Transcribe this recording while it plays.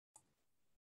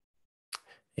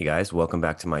Hey guys, welcome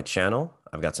back to my channel.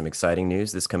 I've got some exciting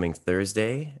news this coming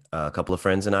Thursday. A couple of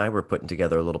friends and I were putting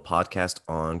together a little podcast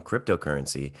on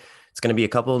cryptocurrency. It's going to be a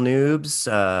couple of noobs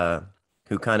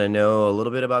who kind of know a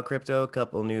little bit about crypto, a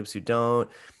couple of noobs who don't.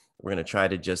 We're going to try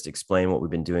to just explain what we've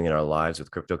been doing in our lives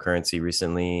with cryptocurrency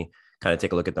recently, kind of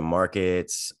take a look at the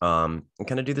markets, and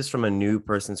kind of do this from a new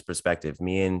person's perspective.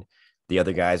 Me and the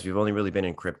other guys, we've only really been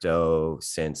in crypto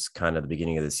since kind of the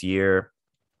beginning of this year.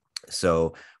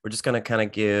 So we're just going to kind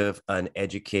of give an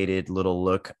educated little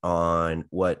look on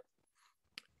what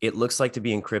it looks like to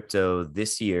be in crypto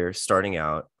this year, starting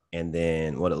out, and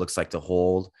then what it looks like to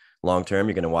hold long term.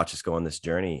 You're going to watch us go on this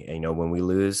journey. And, when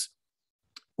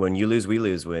you lose, we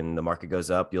lose. When the market goes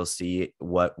up, you'll see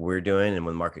what we're doing. And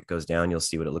when the market goes down, you'll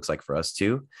see what it looks like for us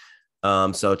too.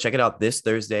 So check it out this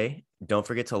Thursday. Don't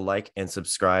forget to like and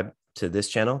subscribe to this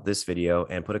channel, this video,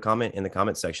 and put a comment in the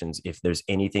comment sections if there's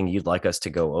anything you'd like us to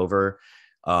go over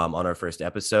on our first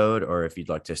episode, or if you'd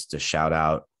like us to shout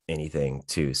out anything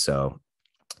too. So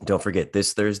don't forget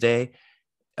this Thursday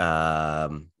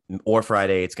or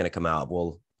Friday, it's going to come out.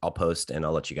 I'll post and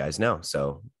I'll let you guys know.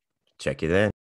 So check you then.